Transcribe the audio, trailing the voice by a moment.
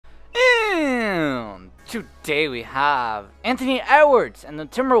Today we have Anthony Edwards and the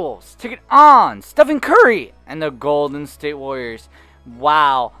Timberwolves taking on Stephen Curry and the Golden State Warriors.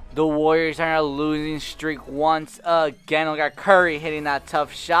 Wow, the Warriors are on a losing streak once again. Look at Curry hitting that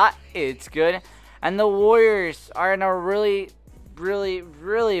tough shot. It's good. And the Warriors are in a really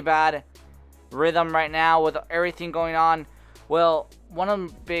bad rhythm right now with everything going on. Well, one of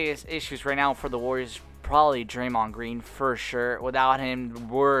the biggest issues right now for the Warriors is probably Draymond Green for sure. Without him,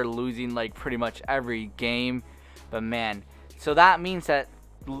 we're losing like pretty much every game. But man, so that means that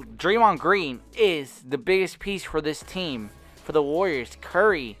Draymond Green is the biggest piece for this team. For the Warriors,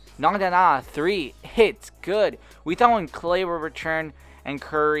 Curry knocked that out of three. Hits good. We thought when Clay will return and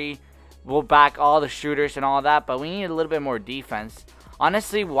Curry will back all the shooters and all that, but we need a little bit more defense.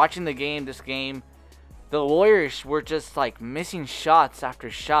 Honestly, watching this game, the Warriors were just like missing shots after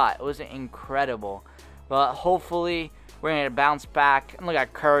shot. It was incredible. But hopefully, we're going to bounce back. And look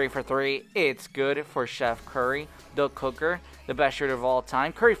at Curry for three. It's good for Chef Curry, the cooker, the best shooter of all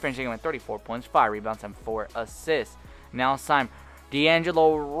time. Curry finishing with 34 points, 5 rebounds, and 4 assists. Now it's time.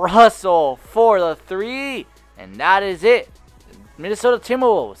 D'Angelo Russell for the three. And that is it. Minnesota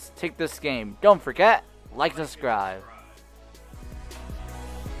Timberwolves take this game. Don't forget, like and subscribe.